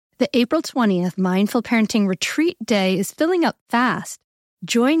The April 20th Mindful Parenting Retreat Day is filling up fast.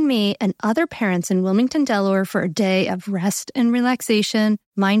 Join me and other parents in Wilmington, Delaware for a day of rest and relaxation,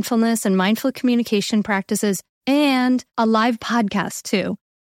 mindfulness and mindful communication practices, and a live podcast too.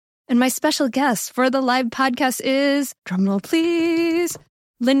 And my special guest for the live podcast is, drumroll please,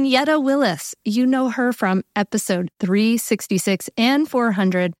 Lynetta Willis. You know her from episode 366 and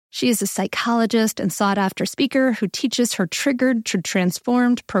 400. She is a psychologist and sought-after speaker who teaches her Triggered to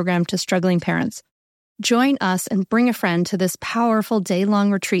Transformed program to struggling parents. Join us and bring a friend to this powerful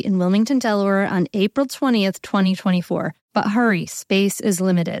day-long retreat in Wilmington, Delaware on April 20th, 2024. But hurry, space is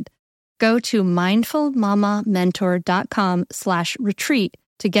limited. Go to mindfulmamamentor.com/retreat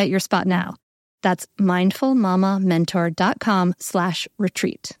to get your spot now. That's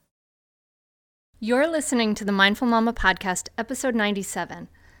mindfulmamamentor.com/retreat. You're listening to the Mindful Mama Podcast, episode 97.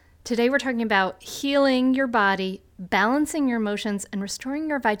 Today we're talking about healing your body, balancing your emotions, and restoring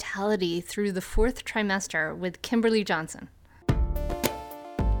your vitality through the fourth trimester with Kimberly Johnson.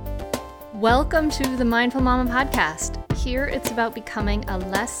 Welcome to the Mindful Mama Podcast. Here it's about becoming a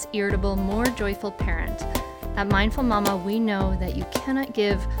less irritable, more joyful parent. At Mindful Mama, we know that you cannot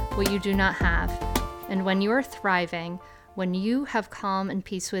give what you do not have. And when you are thriving, when you have calm and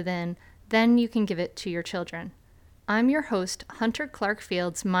peace within, then you can give it to your children. I'm your host, Hunter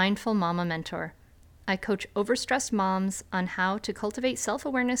Clark-Field's Mindful Mama Mentor. I coach overstressed moms on how to cultivate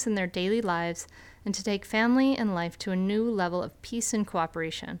self-awareness in their daily lives and to take family and life to a new level of peace and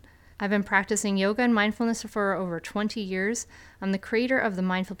cooperation. I've been practicing yoga and mindfulness for over 20 years. I'm the creator of the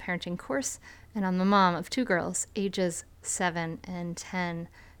Mindful Parenting course, and I'm the mom of two girls, ages 7 and 10.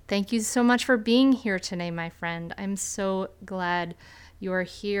 Thank you so much for being here today, my friend. I'm so glad you're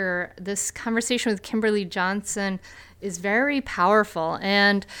here. This conversation with Kimberly Johnson is very powerful,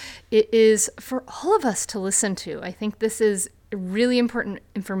 and it is for all of us to listen to. I think this is really important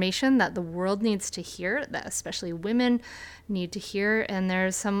information that the world needs to hear, that especially women need to hear, and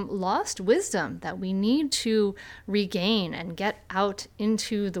there's some lost wisdom that we need to regain and get out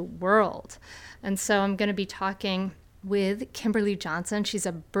into the world. And so I'm going to be talking with Kimberly Johnson. She's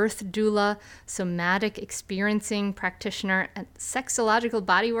a birth doula, somatic experiencing practitioner, and sexological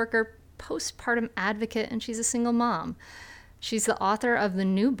body worker, postpartum advocate, and she's a single mom. She's the author of the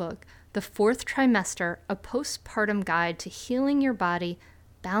new book, The Fourth Trimester, a postpartum guide to healing your body,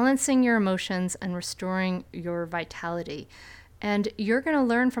 balancing your emotions, and restoring your vitality. And you're going to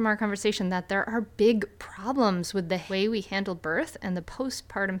learn from our conversation that there are big problems with the way we handle birth and the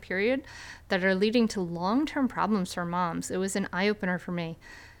postpartum period that are leading to long-term problems for moms. It was an eye-opener for me.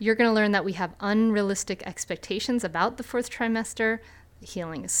 You're going to learn that we have unrealistic expectations about the fourth trimester.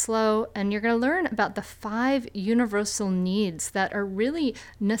 Healing is slow, and you're going to learn about the 5 universal needs that are really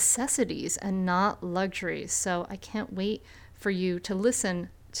necessities and not luxuries. So I can't wait for you to listen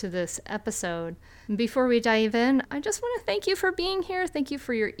to this episode. Before we dive in, I just want to thank you for being here. Thank you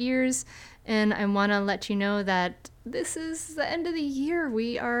for your ears. And I want to let you know that this is the end of the year.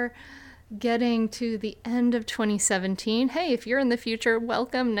 We are getting to the end of 2017. Hey, if you're in the future,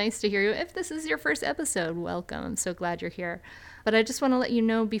 welcome. Nice to hear you. If this is your first episode, welcome. I'm so glad you're here. But I just want to let you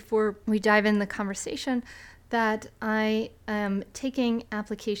know before we dive in the conversation that I am taking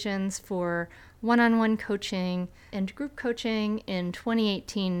applications for one-on-one coaching and group coaching in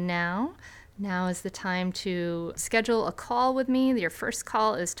 2018 now. Now is the time to schedule a call with me. Your first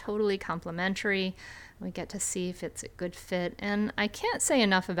call is totally complimentary. We get to see if it's a good fit. And I can't say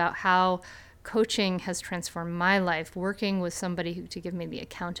enough about how coaching has transformed my life, working with somebody to give me the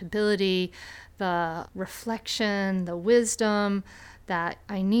accountability, the reflection, the wisdom that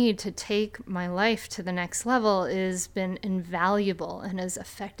I need to take my life to the next level has been invaluable and has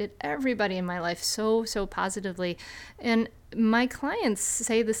affected everybody in my life so positively. And my clients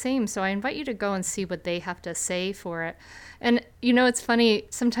say the same, so I invite you to go and see what they have to say for it. And you know, it's funny,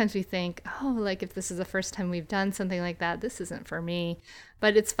 sometimes we think, oh, like if this is the first time we've done something like that, this isn't for me.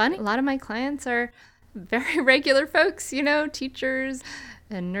 But it's funny, a lot of my clients are very regular folks, you know, teachers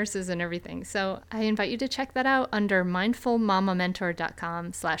and nurses and everything. So I invite you to check that out under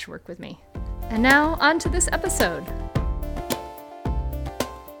mindfulmamamentor.com/work with me. And now on to this episode.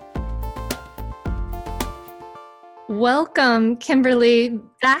 Welcome, Kimberly,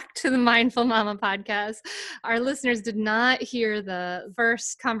 back to the Mindful Mama podcast. Our listeners did not hear the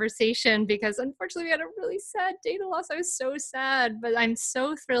first conversation because unfortunately we had a really sad data loss. I was so sad, but I'm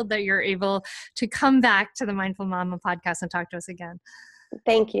so thrilled that you're able to come back to the Mindful Mama podcast and talk to us again.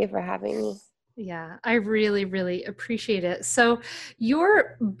 Thank you for having me. Yeah, I really appreciate it. So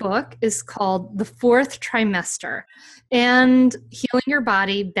your book is called The Fourth Trimester, and Healing Your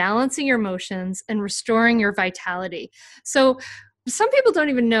Body, Balancing Your Emotions, and Restoring Your Vitality. So Some people don't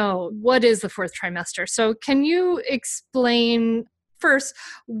even know what is the fourth trimester. So can you explain first,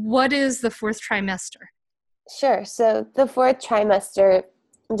 what is the fourth trimester? Sure. So the fourth trimester,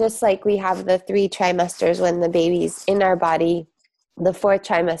 just like we have the 3 trimesters when the baby's in our body, the fourth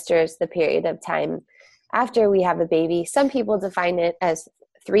trimester is the period of time after we have a baby. Some people define it as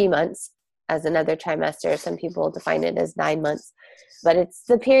 3 months as another trimester. Some people define it as 9 months. But it's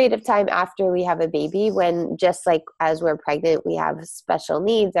the period of time after we have a baby when, just like as we're pregnant, we have special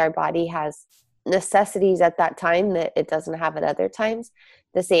needs. Our body has necessities at that time that it doesn't have at other times.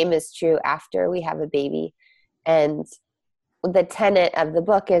 The same is true after we have a baby. And the tenet of the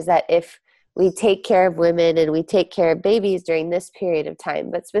book is that if we take care of women and we take care of babies during this period of time,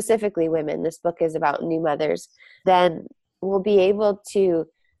 but specifically women, this book is about new mothers, then we'll be able to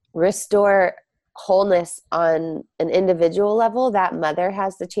restore wholeness on an individual level. That mother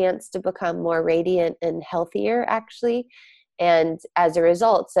has the chance to become more radiant and healthier, actually. And as a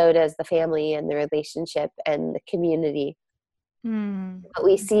result, so does the family and the relationship and the community. What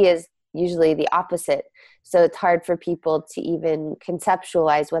we see is usually the opposite. So it's hard for people to even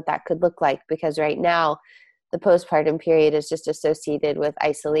conceptualize what that could look like, because right now the postpartum period is just associated with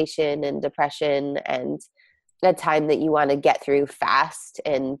isolation and depression and a time that you want to get through fast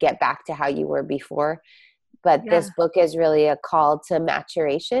and get back to how you were before. But this book is really a call to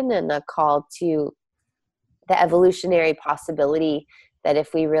maturation and a call to the evolutionary possibility that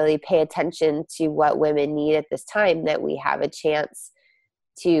if we really pay attention to what women need at this time, that we have a chance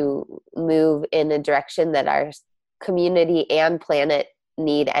to move in a direction that our community and planet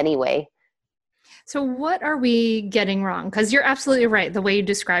need anyway. So what are we getting wrong? Because you're absolutely right. The way you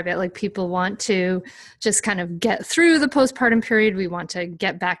describe it, like people want to just kind of get through the postpartum period. We want to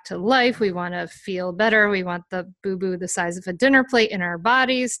get back to life. We want to feel better. We want the boo-boo the size of a dinner plate in our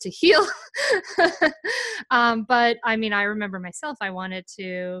bodies to heal. But I mean, I remember myself, I wanted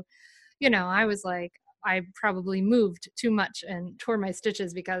to, I was like, I probably moved too much and tore my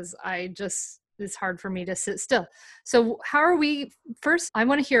stitches because it's hard for me to sit still. So first, I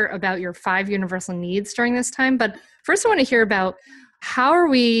want to hear about your 5 universal needs during this time. But first I want to hear about how are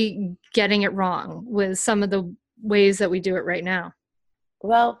we getting it wrong with some of the ways that we do it right now?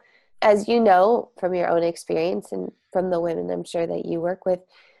 Well, as you know from your own experience and from the women I'm sure that you work with,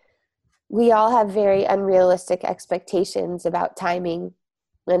 we all have very unrealistic expectations about timing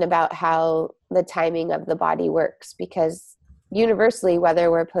and about how the timing of the body works, because universally, whether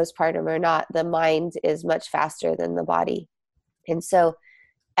we're postpartum or not, the mind is much faster than the body. And so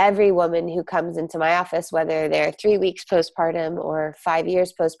every woman who comes into my office, whether they're 3 weeks postpartum or 5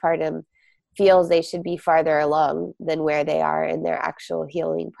 years postpartum, feels they should be farther along than where they are in their actual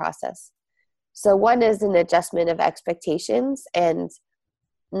healing process. So one is an adjustment of expectations, and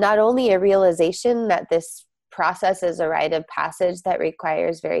not only a realization that this process is a rite of passage that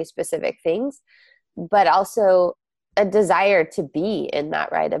requires very specific things, but also a desire to be in that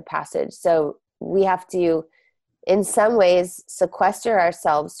rite of passage. So we have to, in some ways, sequester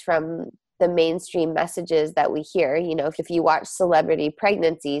ourselves from the mainstream messages that we hear. If you watch celebrity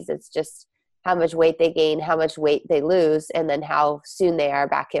pregnancies, it's just how much weight they gain, how much weight they lose, and then how soon they are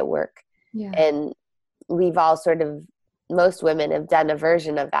back at work. Yeah. And we've all most women have done a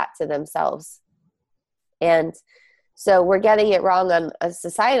version of that to themselves. And so we're getting it wrong on a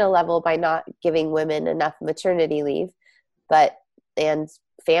societal level by not giving women enough maternity leave, and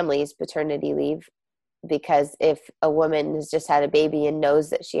families paternity leave, because if a woman has just had a baby and knows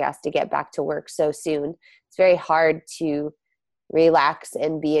that she has to get back to work so soon, it's very hard to relax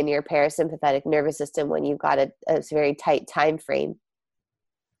and be in your parasympathetic nervous system when you've got a very tight time frame.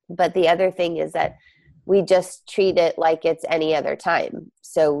 But the other thing is that we just treat it like it's any other time.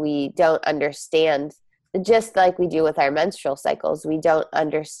 So we don't understand, just like we do with our menstrual cycles, we don't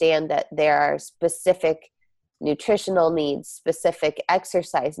understand that there are specific nutritional needs, specific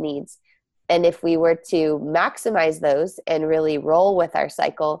exercise needs. And if we were to maximize those and really roll with our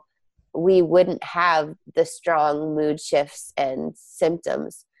cycle, we wouldn't have the strong mood shifts and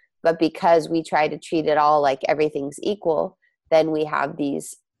symptoms. But because we try to treat it all like everything's equal, then we have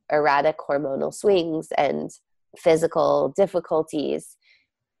these erratic hormonal swings and physical difficulties.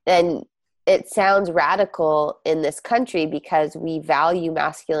 And it sounds radical in this country because we value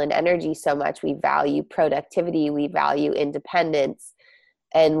masculine energy so much. We value productivity. We value independence.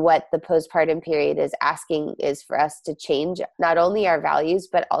 And what the postpartum period is asking is for us to change not only our values,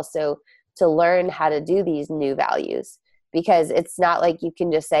 but also to learn how to do these new values. Because it's not like you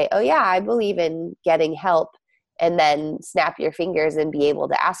can just say, oh yeah, I believe in getting help, and then snap your fingers and be able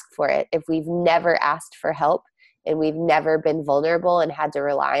to ask for it. If we've never asked for help and we've never been vulnerable and had to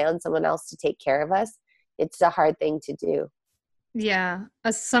rely on someone else to take care of us, it's a hard thing to do. Yeah.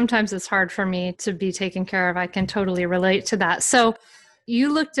 Sometimes it's hard for me to be taken care of. I can totally relate to that. So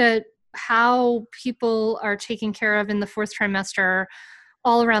you looked at how people are taken care of in the fourth trimester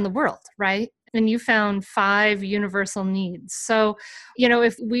all around the world, right? And you found 5 universal needs. So,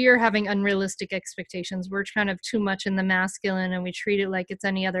 if we are having unrealistic expectations, we're kind of too much in the masculine and we treat it like it's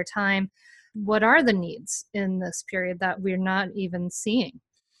any other time. What are the needs in this period that we're not even seeing?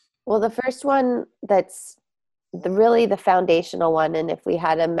 Well, the first one that's really the foundational one, and if we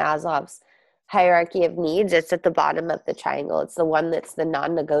had a Maslow's hierarchy of needs, it's at the bottom of the triangle. It's the one that's the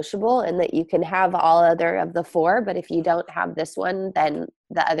non-negotiable, and that you can have all other of the 4, but if you don't have this one, then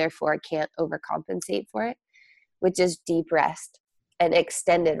the other 4 can't overcompensate for it, which is deep rest and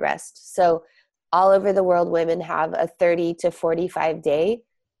extended rest. So all over the world, women have a 30 to 45 day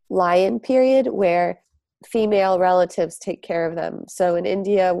lie-in period where female relatives take care of them. So in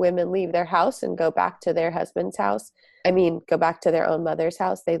India, women leave their house and go back to their husband's house. Go back to their own mother's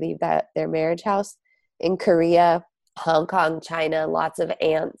house. They leave their marriage house. In Korea, Hong Kong, China, lots of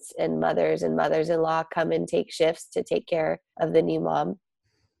aunts and mothers-in-law come and take shifts to take care of the new mom.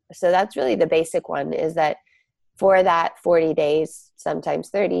 So that's really the basic one, is that for that 40 days, sometimes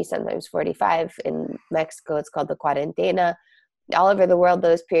 30, sometimes 45, in Mexico, it's called the cuarentena. All over the world,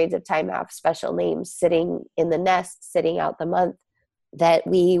 those periods of time have special names, sitting in the nest, sitting out the month, that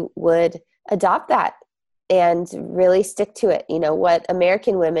we would adopt that and really stick to it. What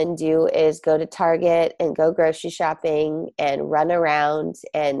American women do is go to Target and go grocery shopping and run around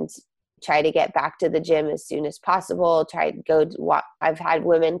and try to get back to the gym as soon as possible. I've had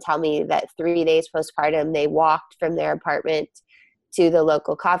women tell me that 3 days postpartum, they walked from their apartment to the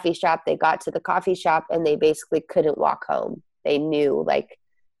local coffee shop. They got to the coffee shop and they basically couldn't walk home. They knew,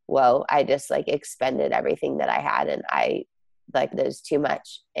 whoa, I just expended everything that I had, and there's too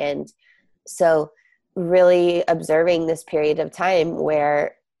much. And so really observing this period of time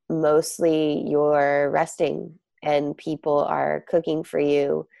where mostly you're resting and people are cooking for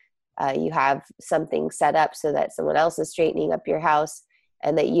you. You have something set up so that someone else is straightening up your house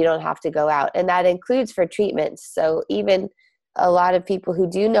and that you don't have to go out. And that includes for treatments. So even a lot of people who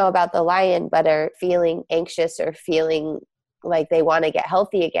do know about the lie-in but are feeling anxious or feeling like they want to get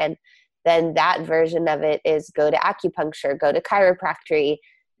healthy again, then that version of it is go to acupuncture, go to chiropractic,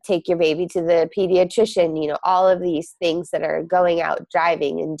 take your baby to the pediatrician, all of these things that are going out,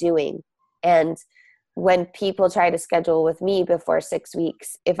 driving and doing. And when people try to schedule with me before 6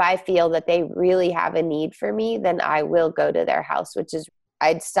 weeks, if I feel that they really have a need for me, then I will go to their house,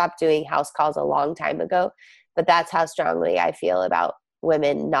 I'd stopped doing house calls a long time ago, but that's how strongly I feel about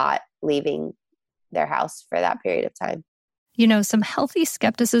women not leaving their house for that period of time. Some healthy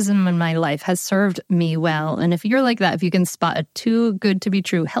skepticism in my life has served me well. And if you're like that, if you can spot a too good to be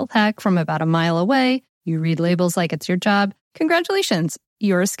true health hack from about a mile away, you read labels like it's your job, congratulations,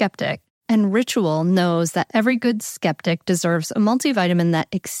 you're a skeptic. And Ritual knows that every good skeptic deserves a multivitamin that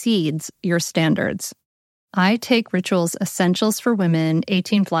exceeds your standards. I take Ritual's Essentials for Women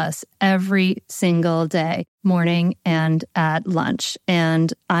 18 plus every single day, morning and at lunch.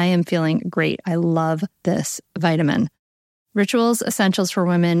 And I am feeling great. I love this vitamin. Ritual's Essentials for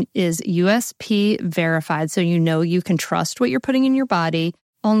Women is USP verified, so you can trust what you're putting in your body.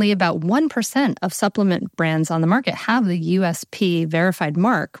 Only about 1% of supplement brands on the market have the USP verified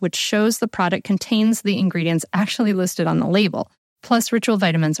mark, which shows the product contains the ingredients actually listed on the label. Plus, Ritual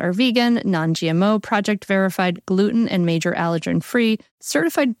vitamins are vegan, non-GMO, project verified, gluten and major allergen free,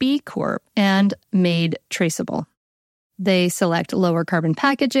 certified B Corp, and made traceable. They select lower carbon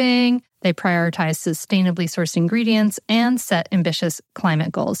packaging, they prioritize sustainably sourced ingredients, and set ambitious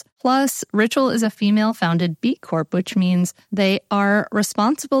climate goals. Plus, Ritual is a female-founded B Corp, which means they are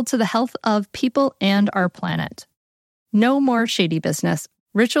responsible to the health of people and our planet. No more shady business.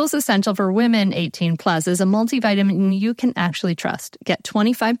 Ritual's Essential for Women 18 plus is a multivitamin you can actually trust. Get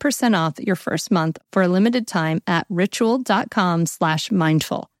 25% off your first month for a limited time at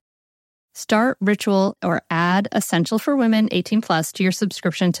ritual.com/mindful. Start Ritual or add Essential for Women 18 plus to your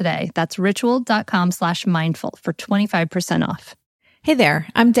subscription today. That's ritual.com/mindful for 25% off. Hey there,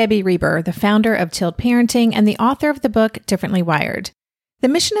 I'm Debbie Reber, the founder of Tilt Parenting and the author of the book Differently Wired. The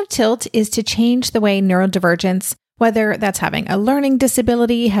mission of Tilt is to change the way neurodivergence, whether that's having a learning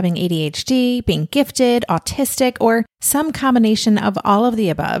disability, having ADHD, being gifted, autistic, or some combination of all of the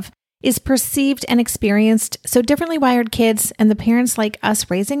above, is perceived and experienced so differently wired kids and the parents like us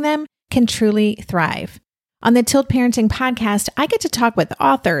raising them can truly thrive. On the Tilt Parenting podcast, I get to talk with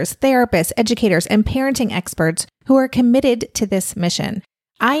authors, therapists, educators, and parenting experts who are committed to this mission.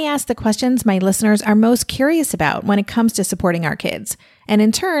 I ask the questions my listeners are most curious about when it comes to supporting our kids. And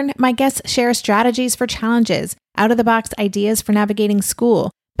in turn, my guests share strategies for challenges out-of-the-box ideas for navigating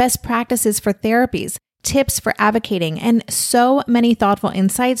school, best practices for therapies, tips for advocating, and so many thoughtful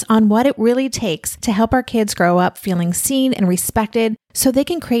insights on what it really takes to help our kids grow up feeling seen and respected so they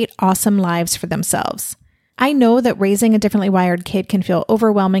can create awesome lives for themselves. I know that raising a differently wired kid can feel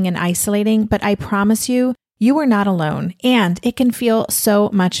overwhelming and isolating, but I promise you, you are not alone, and it can feel so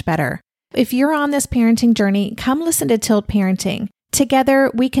much better. If you're on this parenting journey, come listen to Tilt Parenting.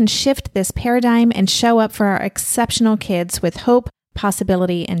 Together, we can shift this paradigm and show up for our exceptional kids with hope,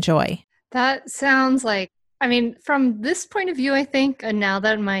 possibility, and joy. That sounds like, from this point of view, I think, and now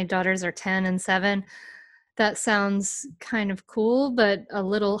that my daughters are 10 and 7, that sounds kind of cool, but a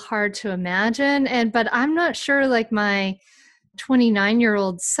little hard to imagine. But I'm not sure, like, my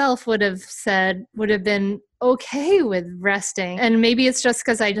 29-year-old self would have been okay with resting. And maybe it's just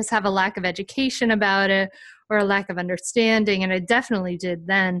because I just have a lack of education about it or a lack of understanding. And I definitely did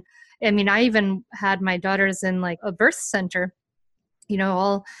then. I even had my daughters in like a birth center,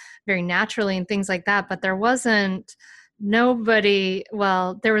 all very naturally and things like that. But there wasn't nobody,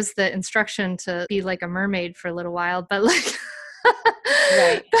 well, there was the instruction to be like a mermaid for a little while, but like,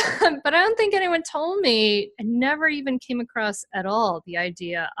 Right. But I don't think anyone told me. I never even came across at all the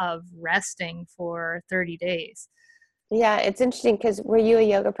idea of resting for 30 days. Yeah, it's interesting because were you a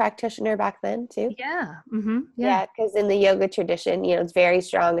yoga practitioner back then too? Yeah. Mm-hmm. Yeah, because in the yoga tradition, it's very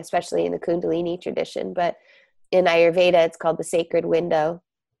strong, especially in the Kundalini tradition. But in Ayurveda, it's called the sacred window.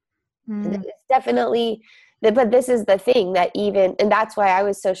 And it's definitely, but this is the thing that and that's why I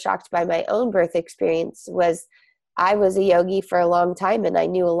was so shocked by my own birth experience was I was a yogi for a long time and I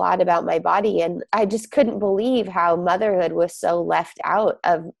knew a lot about my body, and I just couldn't believe how motherhood was so left out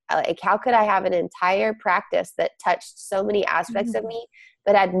of, like, how could I have an entire practice that touched so many aspects of me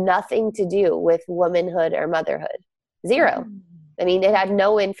but had nothing to do with womanhood or motherhood? Zero. It had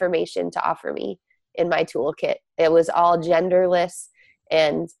no information to offer me in my toolkit. It was all genderless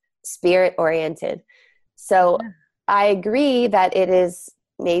and spirit oriented. So I agree that it is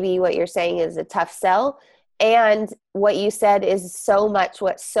maybe what you're saying is a tough sell. And what you said is so much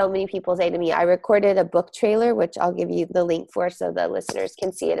what so many people say to me. I recorded a book trailer, which I'll give you the link for so the listeners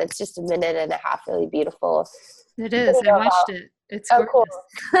can see it. It's just a minute and a half, really beautiful. It is. I watched it. It's gorgeous. Cool.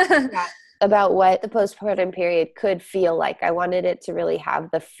 Yeah. About what the postpartum period could feel like. I wanted it to really have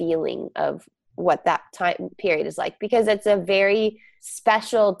the feeling of what that time period is like, because it's a very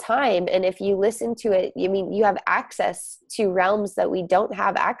special time. And if you listen to it, you have access to realms that we don't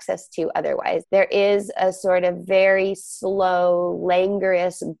have access to otherwise. There is a sort of very slow,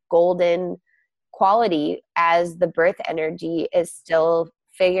 languorous, golden quality as the birth energy is still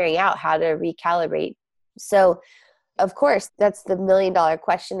figuring out how to recalibrate. So of course, that's the $1 million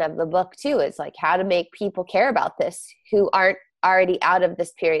question of the book too, is like how to make people care about this who aren't already out of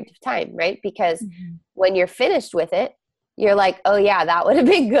this period of time, right? Because when you're finished with it, you're like, oh yeah, that would have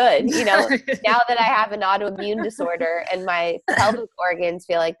been good. Now that I have an autoimmune disorder and my pelvic organs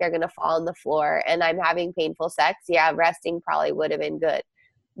feel like they're going to fall on the floor and I'm having painful sex, yeah, resting probably would have been good.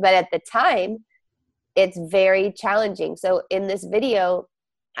 But at the time, it's very challenging. So in this video,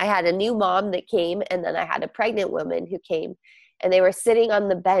 I had a new mom that came, and then I had a pregnant woman who came, and they were sitting on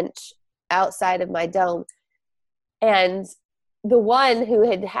the bench outside of my dome. And the one who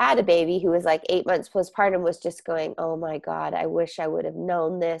had a baby who was like 8 months postpartum was just going, oh my God, I wish I would have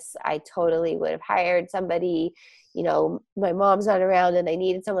known this. I totally would have hired somebody. My mom's not around and I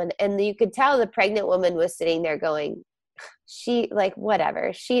needed someone. And you could tell the pregnant woman was sitting there going,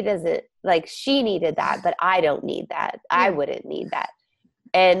 whatever. She doesn't, she needed that, but I don't need that. I wouldn't need that.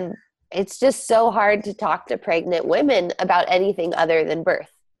 And it's just so hard to talk to pregnant women about anything other than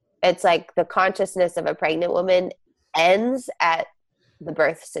birth. It's like the consciousness of a pregnant woman ends at the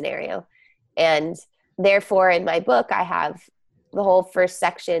birth scenario. And therefore, in my book, I have the whole first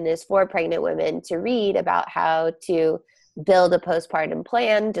section is for pregnant women to read about how to build a postpartum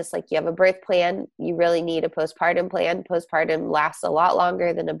plan. Just like you have a birth plan, you really need a postpartum plan. Postpartum lasts a lot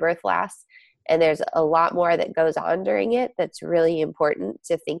longer than a birth lasts. And there's a lot more that goes on during it that's really important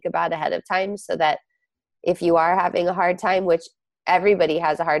to think about ahead of time, so that if you are having a hard time, which everybody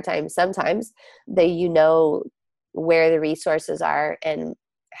has a hard time sometimes, that where the resources are and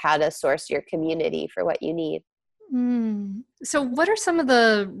how to source your community for what you need. So what are some of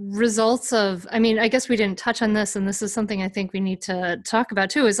the results of, I guess we didn't touch on this, and this is something I think we need to talk about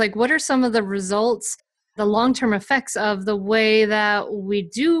too, is like, what are some of the results, the long-term effects of the way that we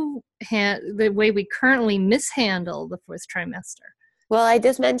the way we currently mishandle the fourth trimester? Well, I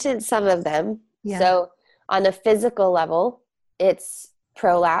just mentioned some of them. Yeah. So on a physical level, it's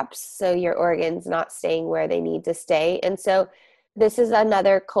prolapse. So your organs not staying where they need to stay. And so this is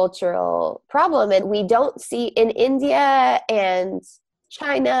another cultural problem. And we don't see in India and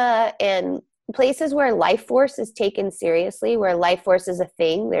China and places where life force is taken seriously, where life force is a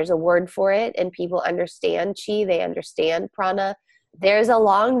thing, there's a word for it, and people understand chi, they understand prana. There's a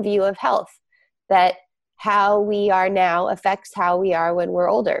long view of health that how we are now affects how we are when we're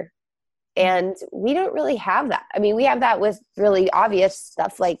older. And we don't really have that. I mean, we have that with really obvious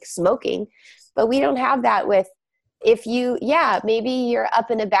stuff like smoking, but we don't have that with maybe you're up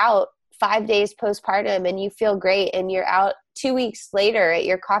and about 5 days postpartum and you feel great and you're out 2 weeks later at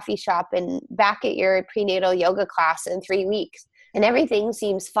your coffee shop and back at your prenatal yoga class in 3 weeks and everything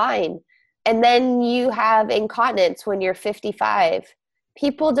seems fine. And then you have incontinence when you're 55.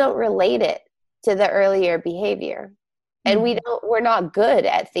 People don't relate it to the earlier behavior. And we're not good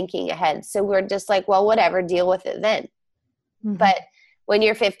at thinking ahead. So we're just like, well, whatever, deal with it then. Mm-hmm. But when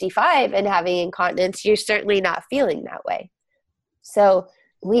you're 55 and having incontinence, you're certainly not feeling that way. So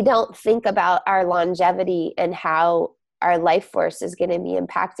we don't think about our longevity and how our life force is going to be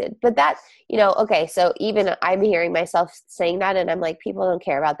impacted. But that, okay, so even I'm hearing myself saying that and I'm like, people don't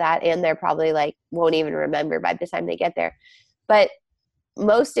care about that. And they're probably like, won't even remember by the time they get there. But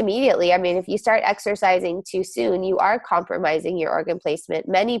most immediately, I mean, if you start exercising too soon, you are compromising your organ placement.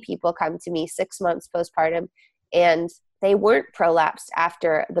 Many people come to me 6 months postpartum and they weren't prolapsed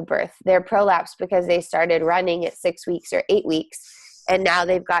after the birth. They're prolapsed because they started running at 6 weeks or 8 weeks. And now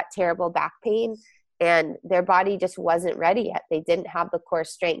they've got terrible back pain and their body just wasn't ready yet. They didn't have the core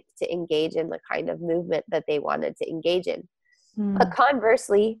strength to engage in the kind of movement that they wanted to engage in. But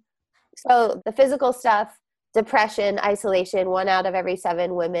conversely, so the physical stuff, depression, isolation, 1 out of every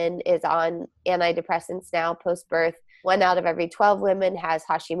 7 women is on antidepressants now post-birth. 1 out of every 12 women has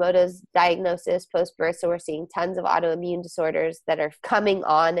Hashimoto's diagnosis post-birth. So we're seeing tons of autoimmune disorders that are coming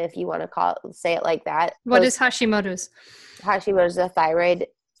on, if you want to say it like that. What is Hashimoto's? Hashimoto's a thyroid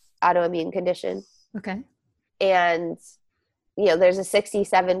autoimmune condition. Okay. And, there's a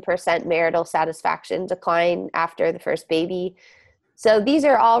 67% marital satisfaction decline after the first baby. So these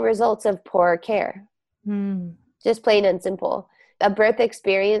are all results of poor care. Just plain and simple. A birth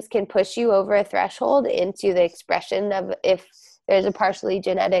experience can push you over a threshold into the expression of if there's a partially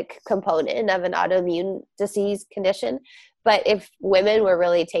genetic component of an autoimmune disease condition. But if women were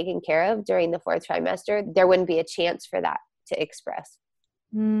really taken care of during the 4th trimester, there wouldn't be a chance for that to express.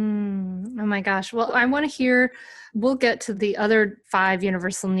 Oh my gosh. Well, I want to hear, we'll get to the other 5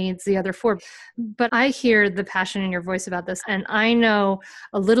 universal needs, the other 4, but I hear the passion in your voice about this. And I know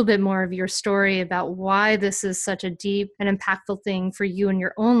a little bit more of your story about why this is such a deep and impactful thing for you in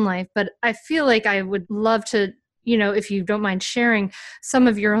your own life. But I feel like I would love to, if you don't mind sharing some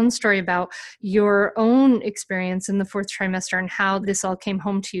of your own story about your own experience in the 4th trimester and how this all came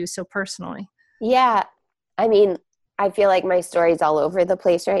home to you so personally. Yeah. I mean, I feel like my story's all over the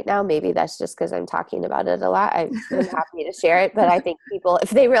place right now. Maybe that's just because I'm talking about it a lot. I'm happy to share it, but I think people,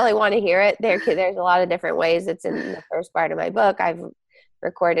 if they really want to hear it, there's a lot of different ways. It's in the first part of my book. I've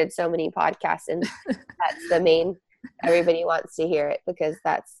recorded so many podcasts, and that's the main, everybody wants to hear it because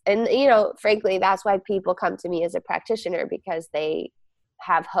frankly, that's why people come to me as a practitioner, because they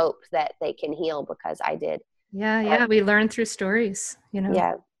have hope that they can heal because I did. Yeah. We learn through stories,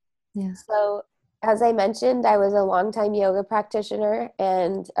 Yeah. Yeah. So, as I mentioned, I was a longtime yoga practitioner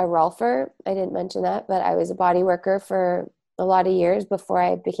and a rolfer. I didn't mention that, but I was a body worker for a lot of years before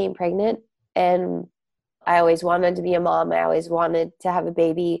I became pregnant. And I always wanted to be a mom. I always wanted to have a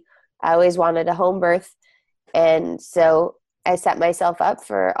baby. I always wanted a home birth. And so I set myself up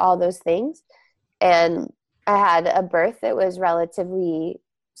for all those things. And I had a birth that was relatively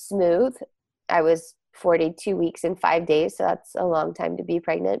smooth. I was 42 weeks and 5 days. So that's a long time to be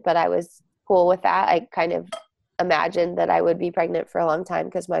pregnant, but I was cool with that. I kind of imagined that I would be pregnant for a long time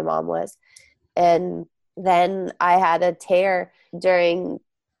because my mom was. And then I had a tear during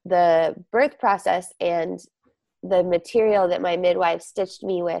the birth process, and the material that my midwife stitched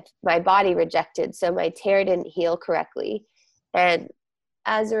me with, my body rejected. So my tear didn't heal correctly. And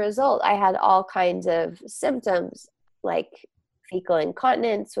as a result, I had all kinds of symptoms like fecal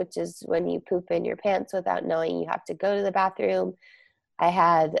incontinence, which is when you poop in your pants without knowing you have to go to the bathroom. I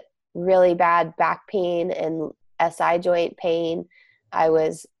had really bad back pain and SI joint pain.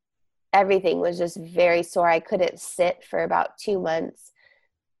 Everything was just very sore. I couldn't sit for about 2 months.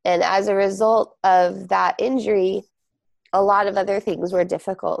 And as a result of that injury, a lot of other things were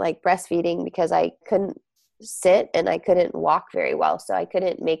difficult, like breastfeeding, because I couldn't sit and I couldn't walk very well. So I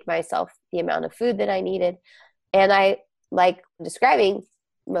couldn't make myself the amount of food that I needed. And I, like describing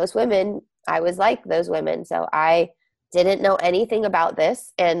most women, I was like those women. So I didn't know anything about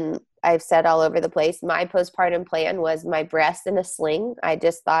this. And I've said all over the place, my postpartum plan was my breast in a sling. I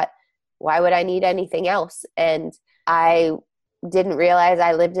just thought, why would I need anything else? And I didn't realize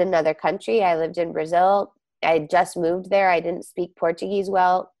I lived in another country. I lived in Brazil. I just moved there. I didn't speak Portuguese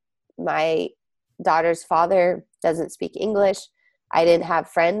well. My daughter's father doesn't speak English. I didn't have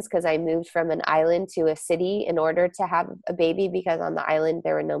friends because I moved from an island to a city in order to have a baby, because on the island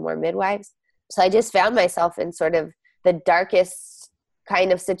there were no more midwives. So I just found myself in sort of the darkest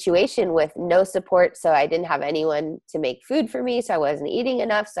kind of situation with no support. So I didn't have anyone to make food for me. So I wasn't eating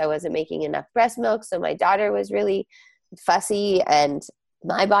enough. So I wasn't making enough breast milk. So my daughter was really fussy and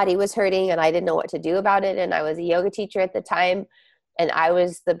my body was hurting and I didn't know what to do about it. And I was a yoga teacher at the time and I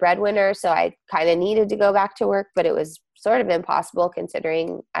was the breadwinner. So I kind of needed to go back to work, but it was sort of impossible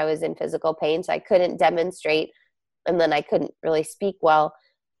considering I was in physical pain. So I couldn't demonstrate and then I couldn't really speak well.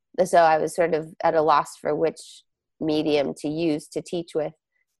 So I was sort of at a loss for which medium to use to teach with.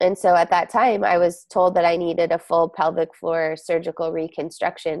 And so at that time, I was told that I needed a full pelvic floor surgical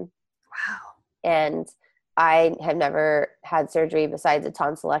reconstruction. Wow. And I have never had surgery besides a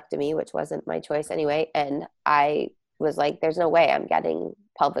tonsillectomy, which wasn't my choice anyway. And I was like, there's no way I'm getting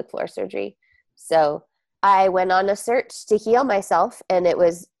pelvic floor surgery. So I went on a search to heal myself, and it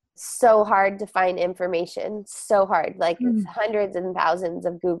was so hard to find information, so hard, like hundreds and thousands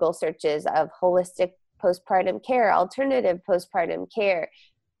of Google searches of holistic postpartum care, alternative postpartum care.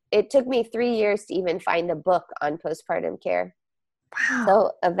 It took me 3 years to even find a book on postpartum care. Wow.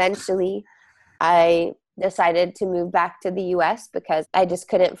 So eventually I decided to move back to the US because I just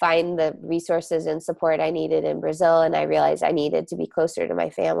couldn't find the resources and support I needed in Brazil. And I realized I needed to be closer to my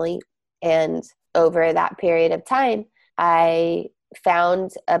family. And over that period of time, I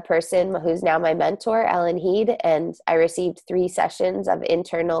found a person who's now my mentor, Ellen Heed, and I received 3 sessions of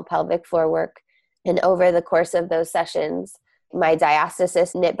internal pelvic floor work. And over the course of those sessions, my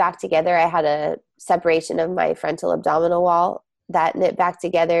diastasis knit back together. I had a separation of my frontal abdominal wall that knit back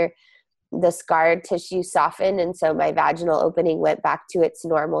together. The scarred tissue softened, and so my vaginal opening went back to its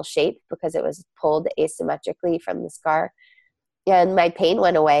normal shape because it was pulled asymmetrically from the scar. And my pain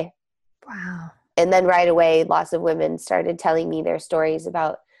went away. Wow. And then right away, lots of women started telling me their stories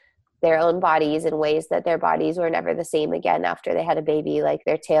about their own bodies and ways that their bodies were never the same again after they had a baby, like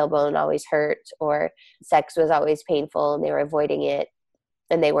their tailbone always hurt or sex was always painful and they were avoiding it.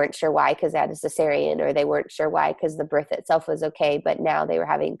 And they weren't sure why because they had a cesarean, or they weren't sure why because the birth itself was okay, but now they were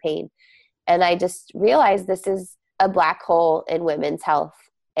having pain. And I just realized this is a black hole in women's health.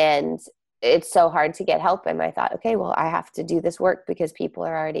 And it's so hard to get help. And I thought, okay, well, I have to do this work because people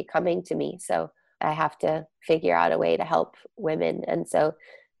are already coming to me. So I have to figure out a way to help women. And so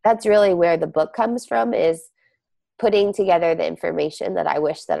that's really where the book comes from, is putting together the information that I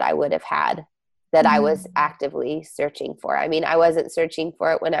wish that I would have had, that I was actively searching for. I mean, I wasn't searching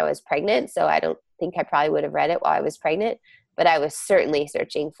for it when I was pregnant, so I don't think I probably would have read it while I was pregnant, but I was certainly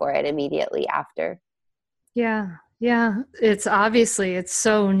searching for it immediately after. Yeah. Yeah. It's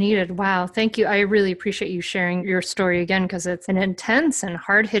so needed. Wow. Thank you. I really appreciate you sharing your story again, because it's an intense and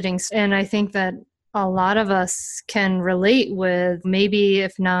hard hitting. And I think that a lot of us can relate with, maybe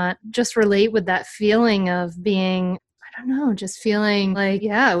if not just relate with that feeling of being, I don't know, just feeling like,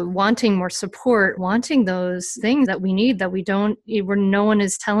 wanting more support, wanting those things that we need, that we don't, where no one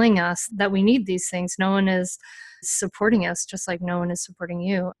is telling us that we need these things. No one is supporting us, just like no one is supporting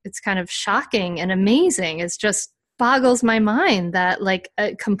you. It's kind of shocking and amazing. It's just boggles my mind that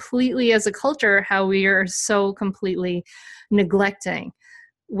completely as a culture, how we are so completely neglecting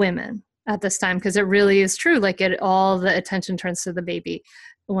women at this time, because it really is true. All the attention turns to the baby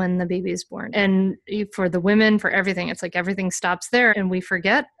when the baby is born. And for the women, for everything, it's like everything stops there and we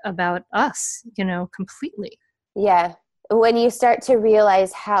forget about us, completely. Yeah. When you start to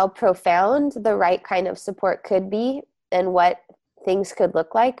realize how profound the right kind of support could be and what things could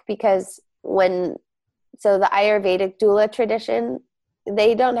look like, because so the Ayurvedic doula tradition,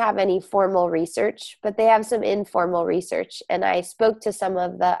 they don't have any formal research, but they have some informal research. And I spoke to some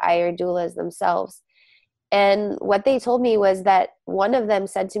of the Ayur doulas themselves. And what they told me was that one of them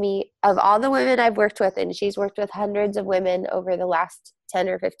said to me, of all the women I've worked with, and she's worked with hundreds of women over the last 10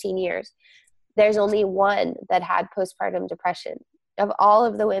 or 15 years, there's only one that had postpartum depression of all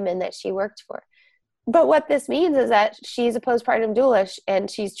of the women that she worked for. But what this means is that she's a postpartum doula, and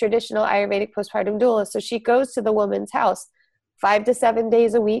she's traditional Ayurvedic postpartum doula. So she goes to the woman's house 5 to 7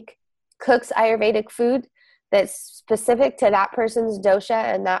 days a week, cooks Ayurvedic food that's specific to that person's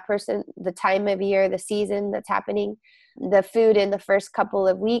dosha and that person, the time of year, the season that's happening. The food in the first couple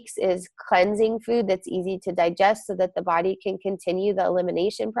of weeks is cleansing food that's easy to digest so that the body can continue the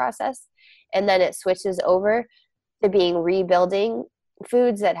elimination process. And then it switches over to being rebuilding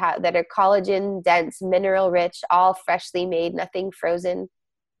foods that are collagen dense, mineral rich, all freshly made, nothing frozen.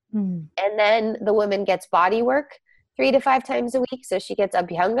 And then the woman gets body work 3 to 5 times a week. So she gets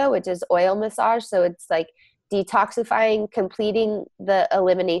abhyanga, which is oil massage. So it's like detoxifying, completing the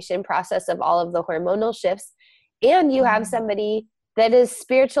elimination process of all of the hormonal shifts. And you have somebody that is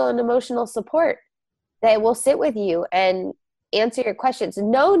spiritual and emotional support that will sit with you and answer your questions.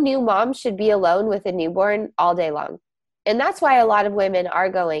 No new mom should be alone with a newborn all day long. And that's why a lot of women are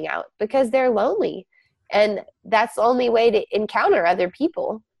going out, because they're lonely. And that's the only way to encounter other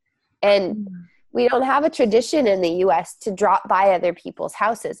people. And we don't have a tradition in the US to drop by other people's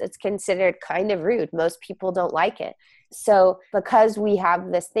houses. It's considered kind of rude. Most people don't like it. So because we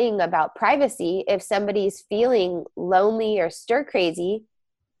have this thing about privacy, if somebody's feeling lonely or stir crazy,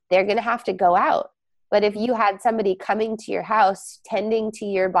 they're going to have to go out. But if you had somebody coming to your house, tending to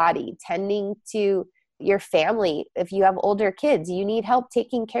your body, tending to your family, if you have older kids, you need help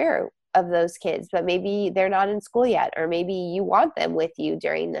taking care of those kids, but maybe they're not in school yet, or maybe you want them with you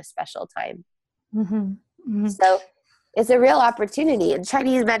during this special time. So it's a real opportunity. In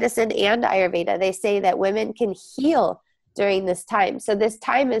Chinese medicine and Ayurveda, they say that women can heal during this time. So this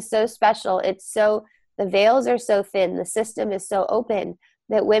time is so special. The veils are so thin. The system is so open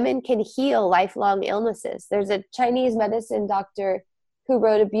that women can heal lifelong illnesses. There's a Chinese medicine doctor who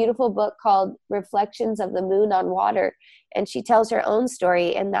wrote a beautiful book called Reflections of the Moon on Water. And she tells her own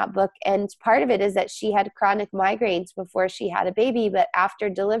story in that book. And part of it is that she had chronic migraines before she had a baby, but after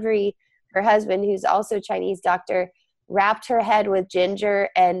delivery, her husband, who's also a Chinese doctor, wrapped her head with ginger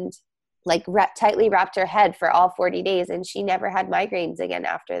and tightly wrapped her head for all 40 days. And she never had migraines again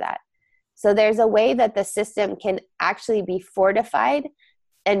after that. So there's a way that the system can actually be fortified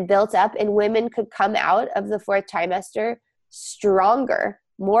and built up, and women could come out of the 4th trimester stronger,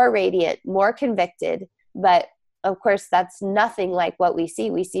 more radiant, more convicted. But of course, that's nothing like what we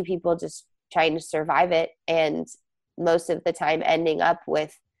see. We see people just trying to survive it, and most of the time ending up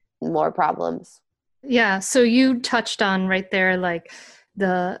with more problems. Yeah. So you touched on right there, like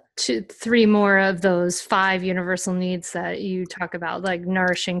the 3 more of those 5 universal needs that you talk about, like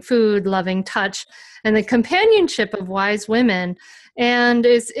nourishing food, loving touch, and the companionship of wise women. And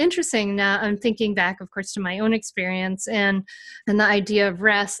it's interesting now, I'm thinking back, of course, to my own experience and the idea of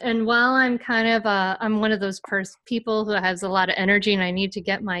rest. And while I'm kind of I'm one of those people who has a lot of energy and I need to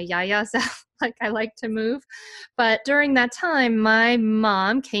get my yayas out, like I like to move. But during that time, my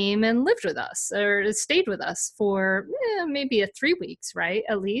mom came and lived with us, or stayed with us for maybe 3 weeks, right?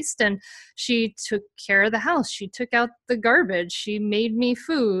 At least. And she took care of the house. She took out the garbage. She made me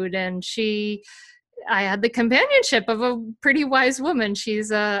food, and I had the companionship of a pretty wise woman.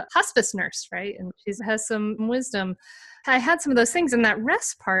 She's a hospice nurse, right? And she has some wisdom. I had some of those things. And that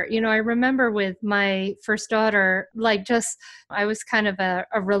rest part, I remember with my first daughter, I was kind of a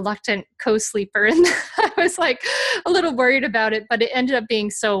reluctant co-sleeper. And I was like a little worried about it, but it ended up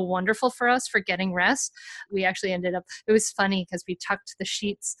being so wonderful for us for getting rest. We actually it was funny because we tucked the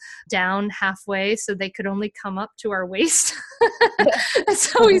sheets down halfway so they could only come up to our waist. And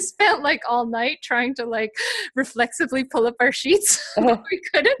so we spent all night trying to reflexively pull up our sheets. We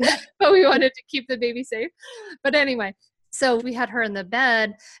couldn't, but we wanted to keep the baby safe. But anyway, so we had her in the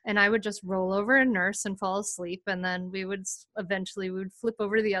bed, and I would just roll over and nurse and fall asleep. And then we would flip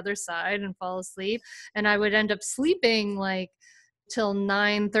over to the other side and fall asleep. And I would end up sleeping till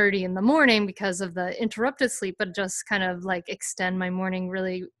 9:30 in the morning because of the interrupted sleep, but just kind of extend my morning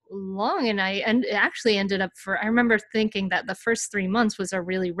really long. And it actually ended up I remember thinking that the first 3 months was a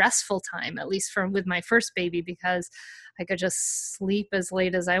really restful time, at least with my first baby, because I could just sleep as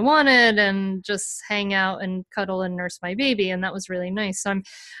late as I wanted and just hang out and cuddle and nurse my baby. And that was really nice. So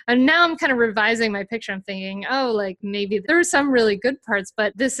now I'm kind of revising my picture. I'm thinking, maybe there are some really good parts,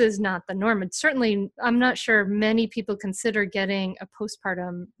 but this is not the norm. And certainly, I'm not sure many people consider getting a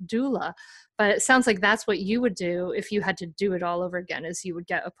postpartum doula, but it sounds like that's what you would do if you had to do it all over again, is you would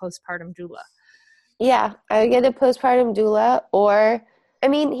get a postpartum doula. Yeah, I would get a postpartum doula,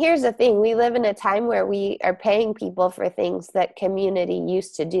 here's the thing. We live in a time where we are paying people for things that community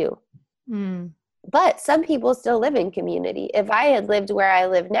used to do. But some people still live in community. If I had lived where I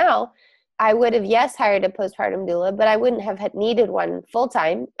live now, I would have, hired a postpartum doula, but I wouldn't have needed one full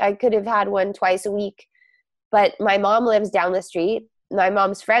time. I could have had one twice a week. But my mom lives down the street. My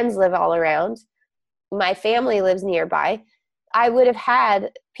mom's friends live all around. My family lives nearby. I would have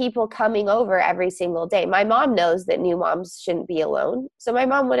had people coming over every single day. My mom knows that new moms shouldn't be alone. So my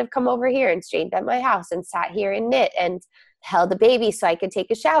mom would have come over here and straightened at my house and sat here and knit and held the baby so I could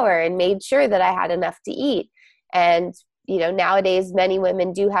take a shower and made sure that I had enough to eat. And, nowadays many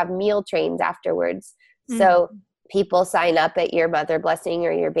women do have meal trains afterwards. So people sign up at your mother blessing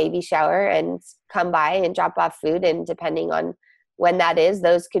or your baby shower and come by and drop off food. And depending on when that is,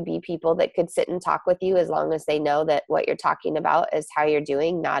 those could be people that could sit and talk with you, as long as they know that what you're talking about is how you're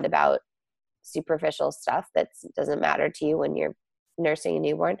doing, not about superficial stuff that doesn't matter to you when you're nursing a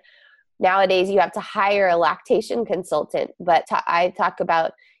newborn. Nowadays, you have to hire a lactation consultant, but I talk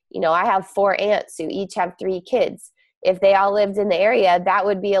about, I have 4 aunts who each have 3 kids. If they all lived in the area, that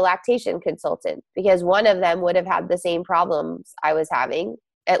would be a lactation consultant, because one of them would have had the same problems I was having,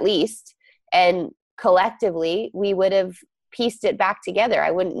 at least. And collectively, we would have pieced it back together.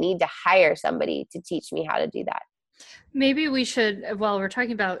 I wouldn't need to hire somebody to teach me how to do that. Maybe we should, while we're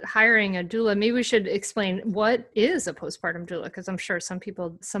talking about hiring a doula, maybe we should explain what is a postpartum doula, because I'm sure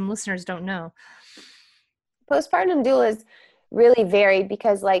some listeners don't know. Postpartum doulas really vary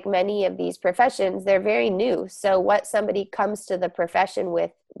because, like many of these professions, they're very new. So what somebody comes to the profession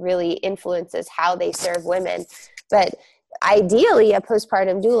with really influences how they serve women. But ideally, a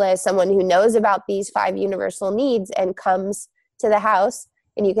postpartum doula is someone who knows about these 5 universal needs and comes to the house,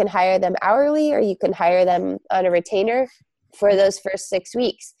 and you can hire them hourly or you can hire them on a retainer for those first 6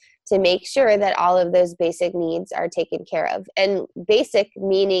 weeks to make sure that all of those basic needs are taken care of. And basic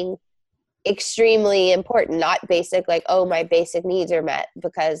meaning extremely important, not basic like, oh, my basic needs are met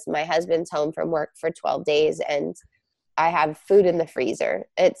because my husband's home from work for 12 days and I have food in the freezer.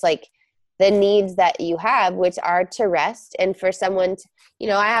 It's like the needs that you have, which are to rest. And for someone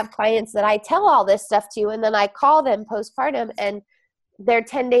to, I have clients that I tell all this stuff to, and then I call them postpartum and they're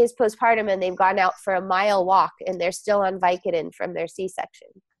 10 days postpartum and they've gone out for a mile walk and they're still on Vicodin from their C-section.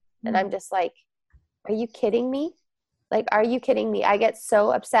 And I'm just like, are you kidding me? Like, are you kidding me? I get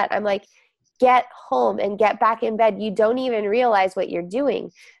so upset. I'm like, get home and get back in bed. You don't even realize what you're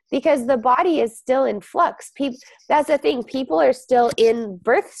doing because the body is still in flux. That's the thing. People are still in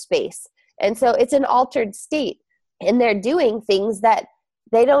birth space. And so it's an altered state and they're doing things that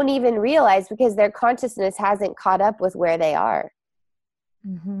they don't even realize because their consciousness hasn't caught up with where they are.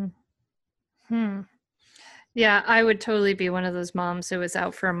 Mm-hmm. Yeah, I would totally be one of those moms who was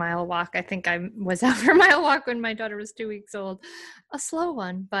out for a mile walk. I think I was out for a mile walk when my daughter was 2 weeks old. A slow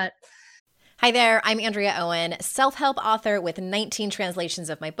one, but... Hi there, I'm Andrea Owen, self-help author with 19 translations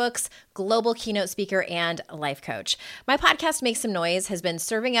of my books, global keynote speaker, and life coach. My podcast, Make Some Noise, has been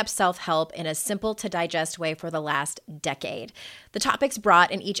serving up self-help in a simple-to-digest way for the last decade. The topics brought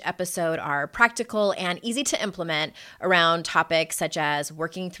in each episode are practical and easy to implement around topics such as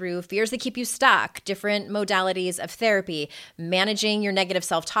working through fears that keep you stuck, different modalities of therapy, managing your negative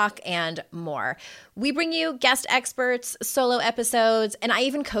self-talk, and more. We bring you guest experts, solo episodes, and I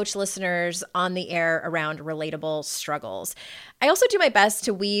even coach listeners on the air around relatable struggles. I also do my best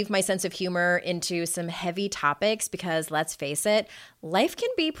to weave my sense of humor into some heavy topics because, let's face it, life can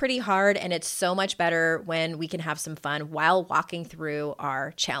be pretty hard and it's so much better when we can have some fun while walking through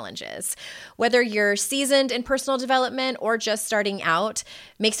our challenges. Whether you're seasoned in personal development or just starting out,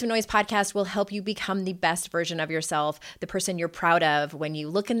 Make Some Noise podcast will help you become the best version of yourself, the person you're proud of when you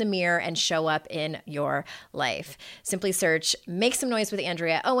look in the mirror and show up in your life. Simply search Make Some Noise with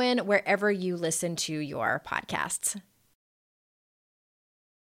Andrea Owen wherever you listen to your podcasts.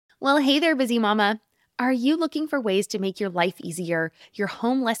 Well, hey there, busy mama. Are you looking for ways to make your life easier, your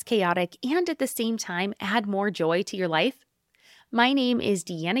home less chaotic, and at the same time add more joy to your life? My name is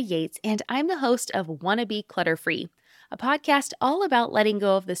Deanna Yates, and I'm the host of Wanna Be Clutter-Free, a podcast all about letting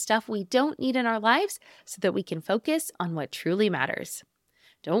go of the stuff we don't need in our lives so that we can focus on what truly matters.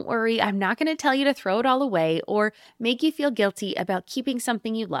 Don't worry, I'm not going to tell you to throw it all away or make you feel guilty about keeping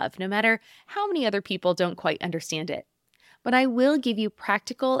something you love, no matter how many other people don't quite understand it. But I will give you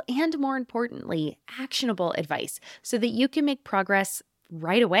practical and, more importantly, actionable advice so that you can make progress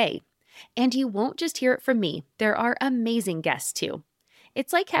right away. And you won't just hear it from me. There are amazing guests too.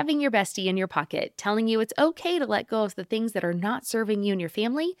 It's like having your bestie in your pocket telling you it's okay to let go of the things that are not serving you and your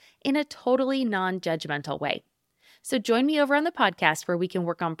family in a totally non-judgmental way. So join me over on the podcast where we can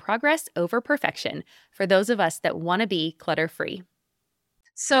work on progress over perfection for those of us that want to be clutter-free.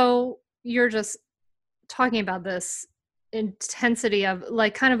 So you're just talking about this intensity of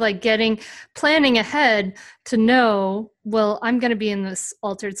planning ahead to know, well, I'm going to be in this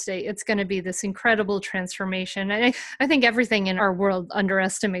altered state. It's going to be this incredible transformation. And I think everything in our world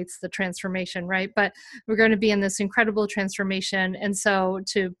underestimates the transformation, right? But we're going to be in this incredible transformation. And so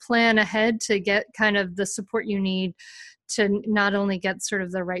to plan ahead to get kind of the support you need to not only get sort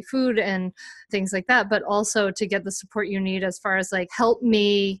of the right food and things like that, but also to get the support you need as far as like, help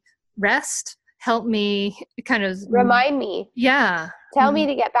me rest, help me kind of remind me. Yeah. Tell me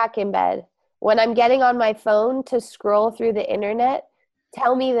to get back in bed. When I'm getting on my phone to scroll through the internet,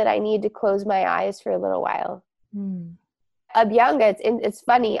 tell me that I need to close my eyes for a little while. Abhyanga, it's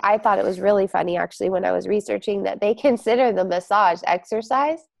funny. I thought it was really funny, actually, when I was researching that they consider the massage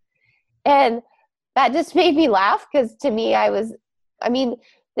exercise. And that just made me laugh because to me,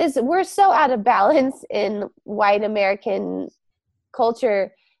 we're so out of balance in white American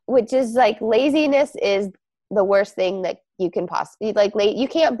culture, which is like laziness is the worst thing that you can possibly, like, you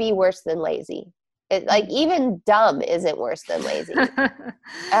can't be worse than lazy. Like even dumb isn't worse than lazy.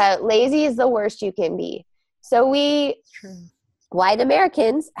 Lazy is the worst you can be. So white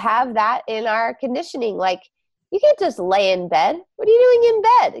Americans have that in our conditioning. Like, you can't just lay in bed. What are you doing in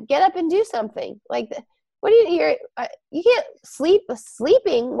bed? Get up and do something. Like, you can't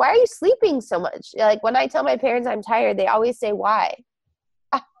sleeping. Why are you sleeping so much? Like, when I tell my parents I'm tired, they always say, why?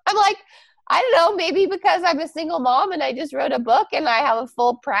 I'm like, I don't know, maybe because I'm a single mom and I just wrote a book and I have a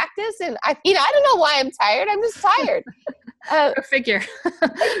full practice. And I don't know why I'm tired. I'm just tired. Go figure.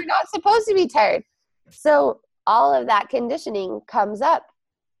 You're not supposed to be tired. So all of that conditioning comes up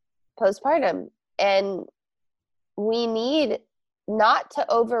postpartum, and we need not to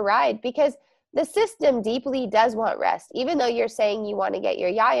override, because the system deeply does want rest. Even though you're saying you want to get your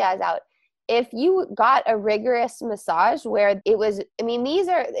yayas out, if you got a rigorous massage where it was,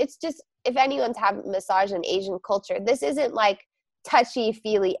 it's just, if anyone's having massage in Asian culture, this isn't like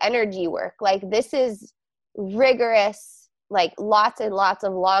touchy-feely energy work. Like, this is rigorous, like lots and lots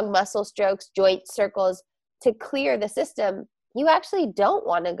of long muscle strokes, joint circles to clear the system. You actually don't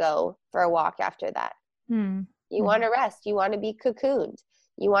want to go for a walk after that. You want to rest. You want to be cocooned.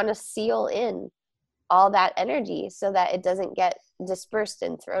 You want to seal in all that energy so that it doesn't get dispersed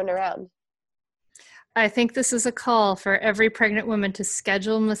and thrown around. I think this is a call for every pregnant woman to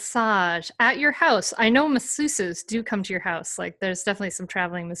schedule massage at your house. I know masseuses do come to your house. Like, there's definitely some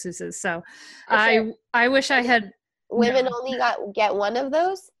traveling masseuses. So I wish I had. Women only get one of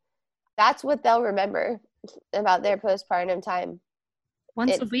those. That's what they'll remember about their postpartum time.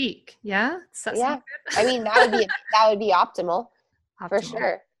 Once a week. Yeah. Yeah. That would be optimal. For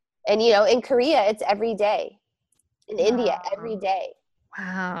sure. And, in Korea, it's every day. In India, every day.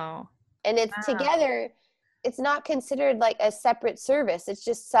 Wow. And it's together. It's not considered like a separate service. It's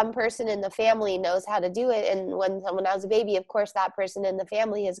just some person in the family knows how to do it. And when someone has a baby, of course, that person in the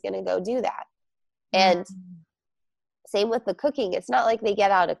family is going to go do that. And same with the cooking. It's not like they get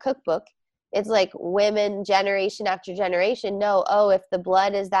out a cookbook. It's like women generation after generation know, if the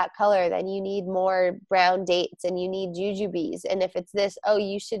blood is that color, then you need more brown dates and you need jujubes. And if it's this,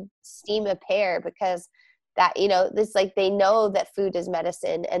 you should steam a pear because that, this, like, they know that food is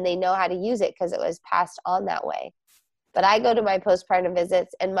medicine and they know how to use it because it was passed on that way. But I go to my postpartum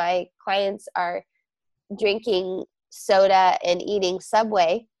visits and my clients are drinking soda and eating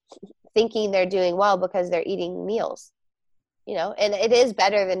Subway thinking they're doing well because they're eating meals, and it is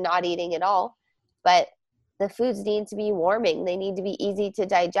better than not eating at all. But the foods need to be warming. They need to be easy to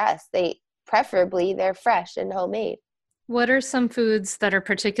digest. Preferably they're fresh and homemade. What are some foods that are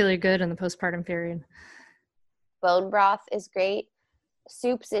particularly good in the postpartum period? Bone broth is great.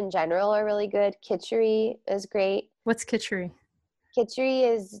 Soups in general are really good. Khichdi is great. What's khichdi?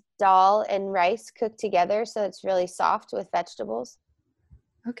 Khichdi is dal and rice cooked together, so it's really soft with vegetables.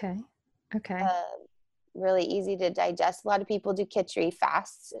 Okay. Really easy to digest. A lot of people do khichdi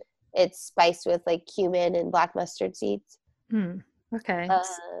fasts. It's spiced with like cumin and black mustard seeds. Okay.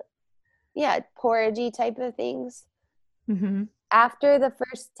 Porridgey type of things. After the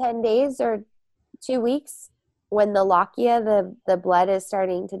first 10 days or 2 weeks, when the lochia, the blood is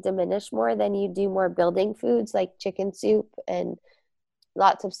starting to diminish more, then you do more building foods like chicken soup and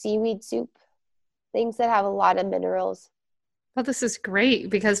lots of seaweed soup, things that have a lot of minerals. Well, this is great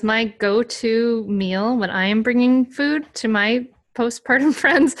because my go-to meal when I am bringing food to my postpartum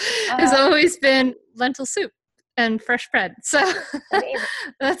friends has always been lentil soup and fresh bread. So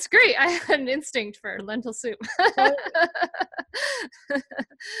that's great. I had an instinct for lentil soup.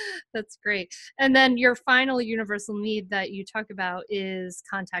 That's great. And then your final universal need that you talk about is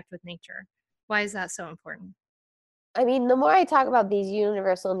contact with nature. Why is that so important? I mean, the more I talk about these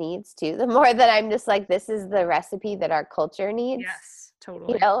universal needs too, the more that I'm just like, this is the recipe that our culture needs. Yes,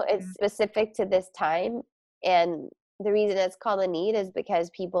 totally. It's specific to this time. And the reason it's called a need is because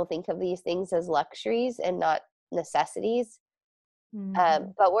people think of these things as luxuries and not necessities.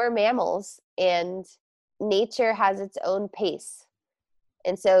 But we're mammals and nature has its own pace.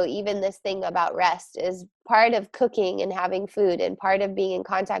 And so even this thing about rest is part of cooking and having food, and part of being in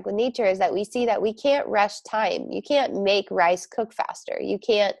contact with nature is that we see that we can't rush time. You can't make rice cook faster. You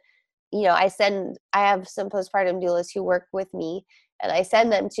can't, I have some postpartum doulas who work with me, and I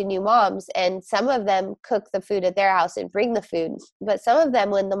send them to new moms, and some of them cook the food at their house and bring the food. But some of them,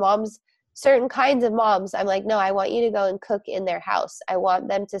 when the moms certain kinds of moms, I'm like, no, I want you to go and cook in their house. I want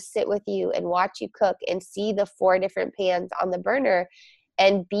them to sit with you and watch you cook and see the 4 different pans on the burner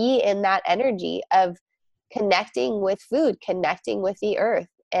and be in that energy of connecting with food, connecting with the earth.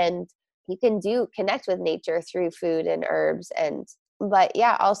 And you can connect with nature through food and herbs. But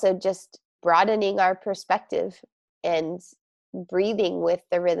yeah, also just broadening our perspective and breathing with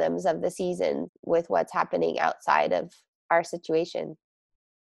the rhythms of the season, with what's happening outside of our situation.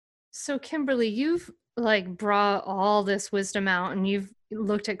 So Kimberly, you've like brought all this wisdom out, and you've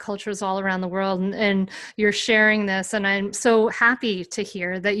looked at cultures all around the world, and you're sharing this. And I'm so happy to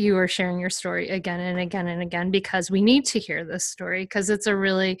hear that you are sharing your story again and again and again, because we need to hear this story, because it's a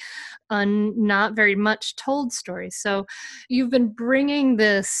really not very much told story. So you've been bringing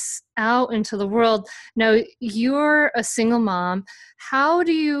this out into the world. Now you're a single mom. How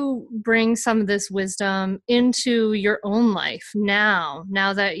do you bring some of this wisdom into your own life now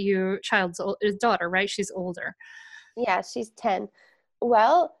that your child's daughter, right? She's older. Yeah, she's 10.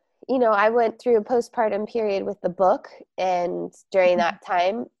 Well, I went through a postpartum period with the book, and during that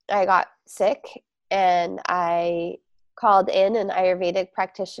time I got sick, and I called in an Ayurvedic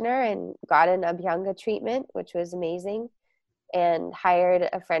practitioner and got an Abhyanga treatment, which was amazing, and hired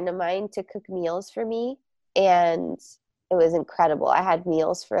a friend of mine to cook meals for me. And it was incredible. I had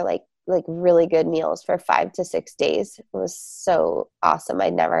meals for like really good meals for 5 to 6 days. It was so awesome.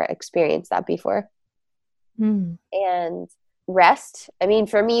 I'd never experienced that before. And rest. I mean,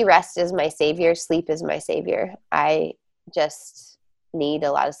 for me, rest is my savior. Sleep is my savior. I just need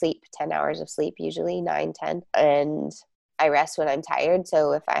a lot of sleep, 10 hours of sleep, usually 9, 10. And I rest when I'm tired.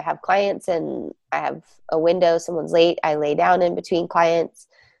 So if I have clients and I have a window, someone's late, I lay down in between clients.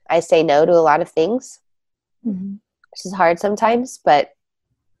 I say no to a lot of things, which is hard sometimes, but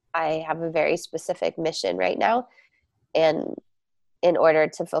I have a very specific mission right now. And in order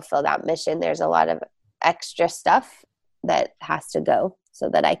to fulfill that mission, there's a lot of extra stuff that has to go so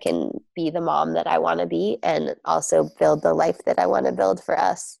that I can be the mom that I want to be, and also build the life that I want to build for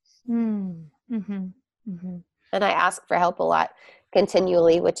us. And I ask for help a lot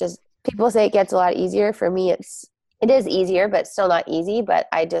continually, which is, people say it gets a lot easier. For me, it is easier, but still not easy. But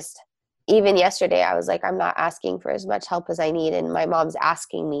even yesterday, I was like, I'm not asking for as much help as I need. And my mom's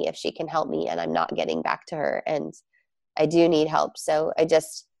asking me if she can help me, and I'm not getting back to her. And I do need help. So I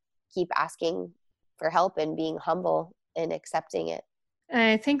just keep asking for help and being humble and accepting it.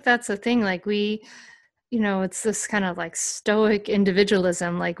 I think that's the thing. Like it's this kind of like stoic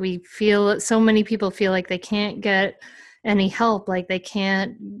individualism. Like so many people feel like they can't get any help, like they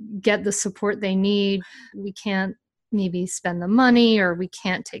can't get the support they need. We can't maybe spend the money, or we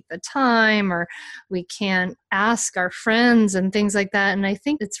can't take the time, or we can't ask our friends and things like that. And I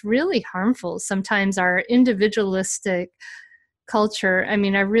think it's really harmful sometimes, our individualistic culture. I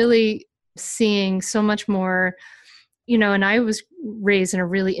mean, I really seeing so much more, and I was raised in a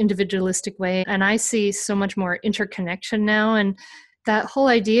really individualistic way, and I see so much more interconnection now. And that whole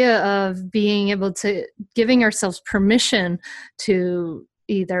idea of being able to giving ourselves permission to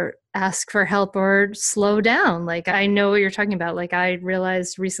either ask for help or slow down. Like, I know what you're talking about. Like, I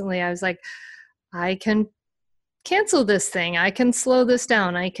realized recently, I was like, I can cancel this thing. I can slow this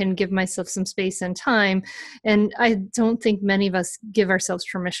down. I can give myself some space and time. And I don't think many of us give ourselves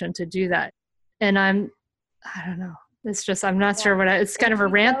permission to do that. And I don't know. It's just, I'm not sure it's kind of a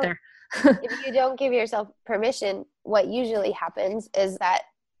rant there. If you don't give yourself permission, what usually happens is that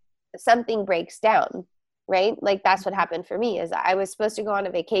something breaks down, right? Like, that's what happened for me. Is I was supposed to go on a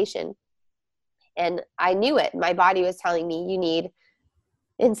vacation, and I knew it. My body was telling me,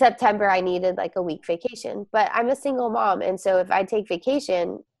 in September, I needed like a week vacation, but I'm a single mom. And so if I take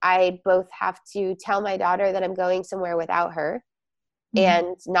vacation, I both have to tell my daughter that I'm going somewhere without her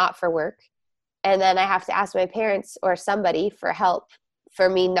and not for work. And then I have to ask my parents or somebody for help for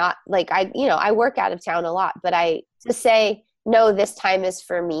me. Not like I work out of town a lot, but to say, no, this time is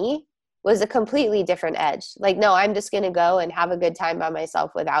for me, was a completely different edge. Like, no, I'm just going to go and have a good time by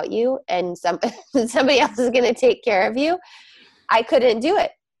myself without you. And somebody else is going to take care of you. I couldn't do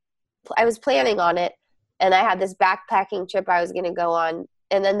it. I was planning on it, and I had this backpacking trip I was going to go on,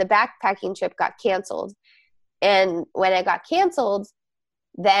 and then the backpacking trip got canceled. And when it got canceled,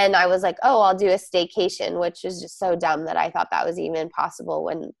 then I was like, oh, I'll do a staycation, which is just so dumb that I thought that was even possible.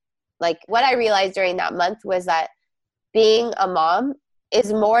 When, like, what I realized during that month was that being a mom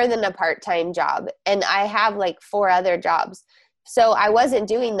is more than a part-time job. And I have like 4 other jobs. So I wasn't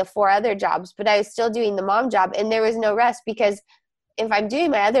doing the 4 other jobs, but I was still doing the mom job, and there was no rest, because if I'm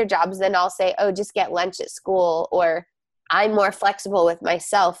doing my other jobs, then I'll say, oh, just get lunch at school, or I'm more flexible with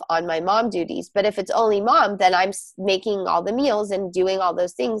myself on my mom duties. But if it's only mom, then I'm making all the meals and doing all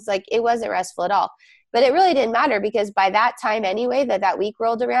those things. Like, it wasn't restful at all. But it really didn't matter, because by that time anyway, that week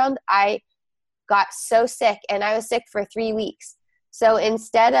rolled around, I got so sick, and I was sick for 3 weeks. So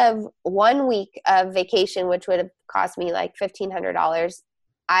instead of 1 week of vacation, which would have cost me like $1,500,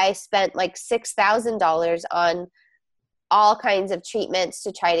 I spent like $6,000 on all kinds of treatments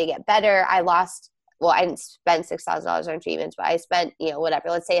to try to get better. I didn't spend $6,000 on treatments, but I spent, whatever,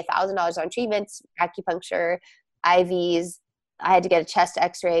 let's say $1,000 on treatments, acupuncture, IVs. I had to get a chest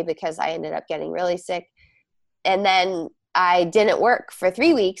x-ray because I ended up getting really sick. And then I didn't work for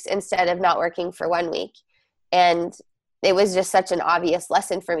 3 weeks instead of not working for 1 week. And it was just such an obvious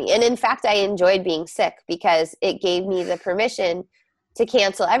lesson for me. And in fact, I enjoyed being sick because it gave me the permission to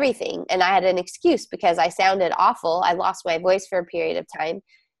cancel everything. And I had an excuse because I sounded awful. I lost my voice for a period of time.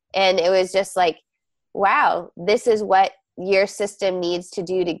 And it was just like, wow, this is what your system needs to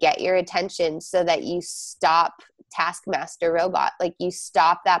do to get your attention so that you stop taskmaster robot. Like, you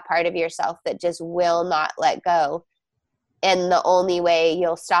stop that part of yourself that just will not let go. And the only way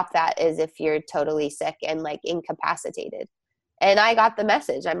you'll stop that is if you're totally sick and like incapacitated. And I got the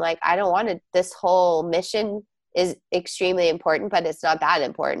message. I'm like, I don't want to, this whole mission is extremely important, but it's not that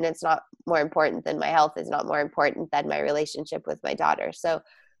important. It's not more important than my health. It's not more important than my relationship with my daughter. So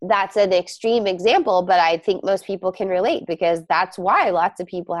that's an extreme example, but I think most people can relate, because that's why lots of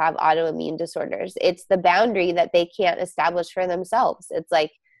people have autoimmune disorders. It's the boundary that they can't establish for themselves. It's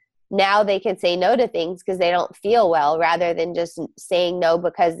like, now they can say no to things because they don't feel well, rather than just saying no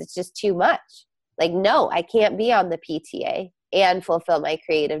because it's just too much. Like, no, I can't be on the PTA and fulfill my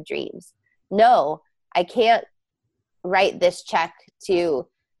creative dreams. No, I can't write this check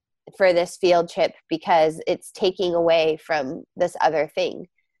for this field trip because it's taking away from this other thing.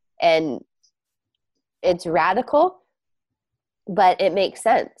 And it's radical, but it makes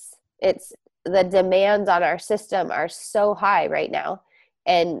sense. It's the demands on our system are so high right now.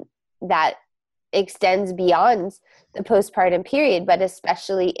 And that extends beyond the postpartum period, but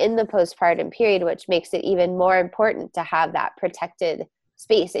especially in the postpartum period, which makes it even more important to have that protected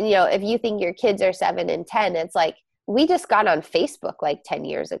space. And, if you think your kids are 7 and 10, it's like, we just got on Facebook like 10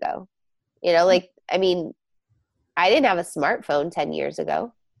 years ago. I didn't have a smartphone 10 years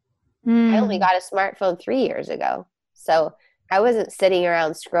ago. I only got a smartphone 3 years ago. So I wasn't sitting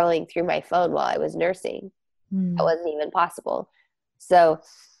around scrolling through my phone while I was nursing. That wasn't even possible. So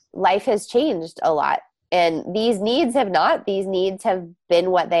life has changed a lot. And these needs have not. These needs have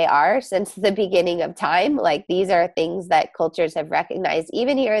been what they are since the beginning of time. Like, these are things that cultures have recognized.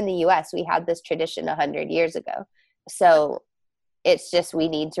 Even here in the US, we had this tradition 100 years ago. So it's just, we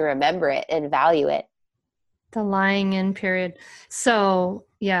need to remember it and value it. The lying in period. So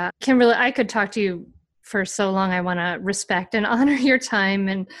yeah, Kimberly, I could talk to you for so long. I want to respect and honor your time,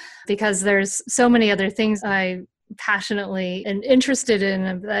 and because there's so many other things I passionately and interested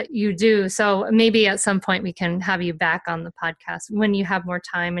in that you do. So maybe at some point we can have you back on the podcast when you have more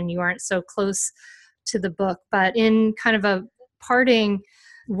time and you aren't so close to the book. But in kind of a parting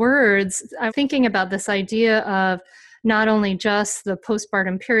words, I'm thinking about this idea of not only just the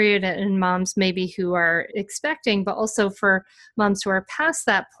postpartum period and moms maybe who are expecting, but also for moms who are past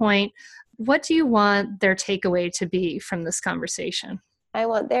that point. What do you want their takeaway to be from this conversation? I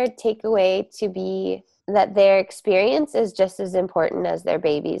want their takeaway to be that their experience is just as important as their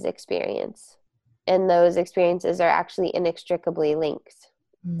baby's experience. And those experiences are actually inextricably linked.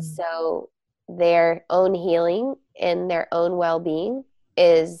 So their own healing and their own well-being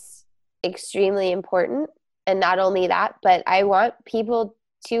is extremely important. And not only that, but I want people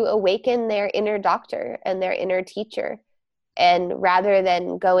to awaken their inner doctor and their inner teacher. And rather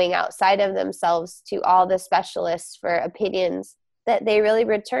than going outside of themselves to all the specialists for opinions, that they really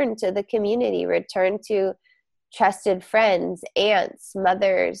return to the community, return to trusted friends, aunts,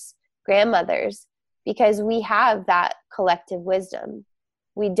 mothers, grandmothers, because we have that collective wisdom.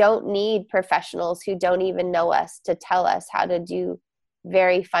 We don't need professionals who don't even know us to tell us how to do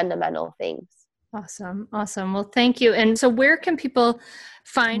very fundamental things. Awesome. Well, thank you. And so where can people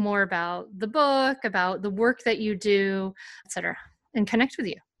find more about the book, about the work that you do, et cetera, and connect with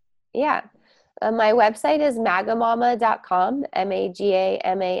you? Yeah. My website is magamama.com,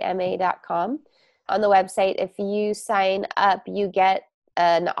 MAGAMAMA.com. On the website, if you sign up, you get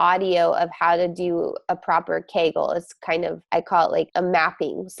an audio of how to do a proper Kegel. It's kind of, I call it like a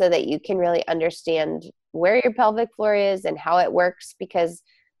mapping, so that you can really understand where your pelvic floor is and how it works, because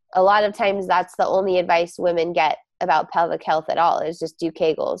a lot of times that's the only advice women get about pelvic health at all, is just do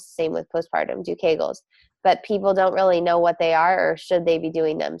Kegels. Same with postpartum, do Kegels. But people don't really know what they are or should they be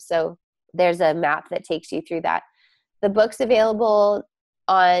doing them. So there's a map that takes you through that. The book's available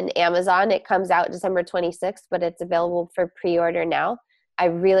on Amazon. It comes out December 26th, but it's available for pre-order now. I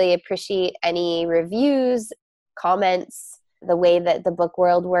really appreciate any reviews, comments. The way that the book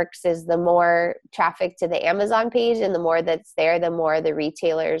world works is the more traffic to the Amazon page and the more that's there, the more the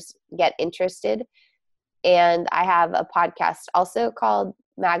retailers get interested. And I have a podcast also called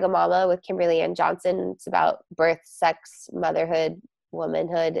MAGA Mama with Kimberly and Johnson. It's about birth, sex, motherhood,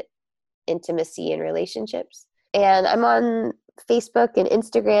 womanhood, intimacy, and relationships. And I'm on Facebook and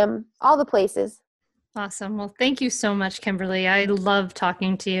Instagram, all the places. Awesome. Well, thank you so much, Kimberly. I love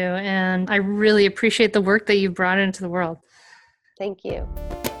talking to you, and I really appreciate the work that you've brought into the world. Thank you.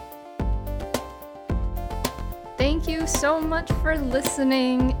 Thank you so much for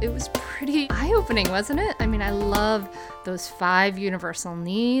listening. It was pretty eye-opening, wasn't it? I mean, I love those 5 universal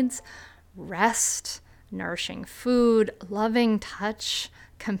needs: rest, nourishing food, loving touch,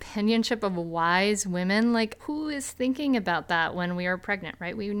 companionship of wise women. Like, who is thinking about that when we are pregnant,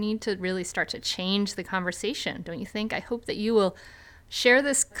 right? We need to really start to change the conversation, don't you think? I hope that you will share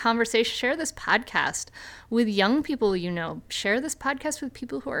this conversation, share this podcast with young people you know. Share this podcast with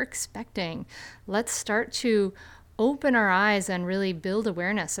people who are expecting. Let's start to open our eyes and really build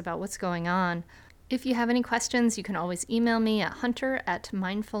awareness about what's going on. If you have any questions, you can always email me at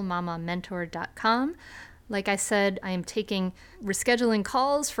hunter@mindfulmamamentor.com. Like I said, I am rescheduling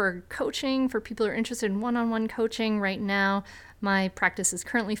calls for coaching for people who are interested in one-on-one coaching right now. My practice is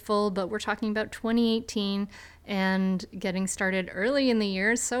currently full, but we're talking about 2018 and getting started early in the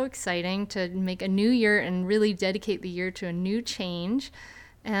year. So exciting to make a new year and really dedicate the year to a new change.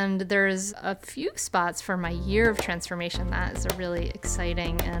 And there's a few spots for my year of transformation. That is a really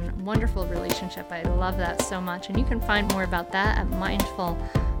exciting and wonderful relationship. I love that so much. And you can find more about that at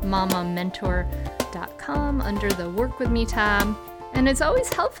mindfulmamamentor.com under the Work With Me tab. And it's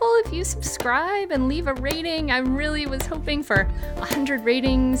always helpful if you subscribe and leave a rating. I really was hoping for 100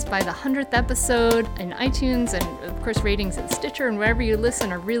 ratings by the 100th episode in iTunes, and of course ratings in Stitcher and wherever you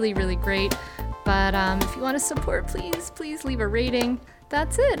listen are really, really great. But if you want to support, please leave a rating.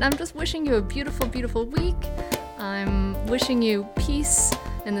 That's it. I'm just wishing you a beautiful, beautiful week. I'm wishing you peace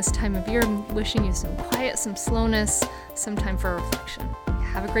in this time of year. I'm wishing you some quiet, some slowness, some time for reflection.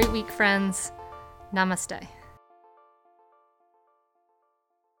 Have a great week, friends. Namaste.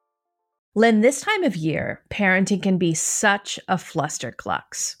 Lynn, this time of year, parenting can be such a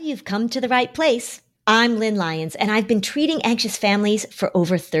flusterclux. You've come to the right place. I'm Lynn Lyons, and I've been treating anxious families for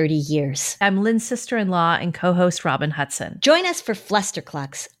over 30 years. I'm Lynn's sister-in-law and co-host Robin Hudson. Join us for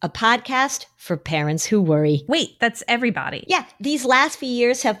Flusterclux, a podcast for parents who worry. Wait, that's everybody. Yeah, these last few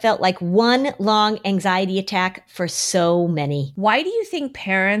years have felt like one long anxiety attack for so many. Why do you think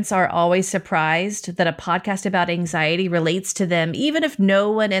parents are always surprised that a podcast about anxiety relates to them, even if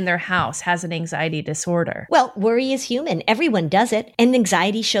no one in their house has an anxiety disorder? Well, worry is human. Everyone does it. And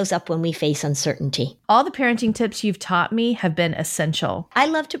anxiety shows up when we face uncertainty. All the parenting tips you've taught me have been essential. I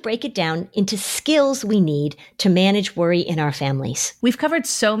love to break it down into skills we need to manage worry in our families. We've covered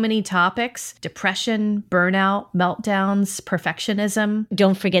so many topics: depression, burnout, meltdowns, perfectionism.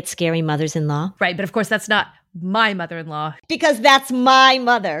 Don't forget scary mothers-in-law. Right, but of course that's not my mother-in-law. Because that's my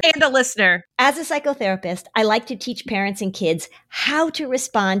mother. And a listener. As a psychotherapist, I like to teach parents and kids how to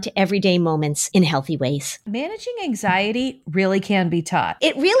respond to everyday moments in healthy ways. Managing anxiety really can be taught.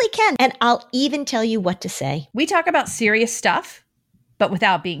 It really can. And I'll even tell you what to say. We talk about serious stuff, but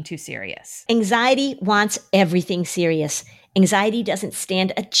without being too serious. Anxiety wants everything serious. Anxiety doesn't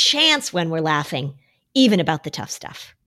stand a chance when we're laughing, even about the tough stuff.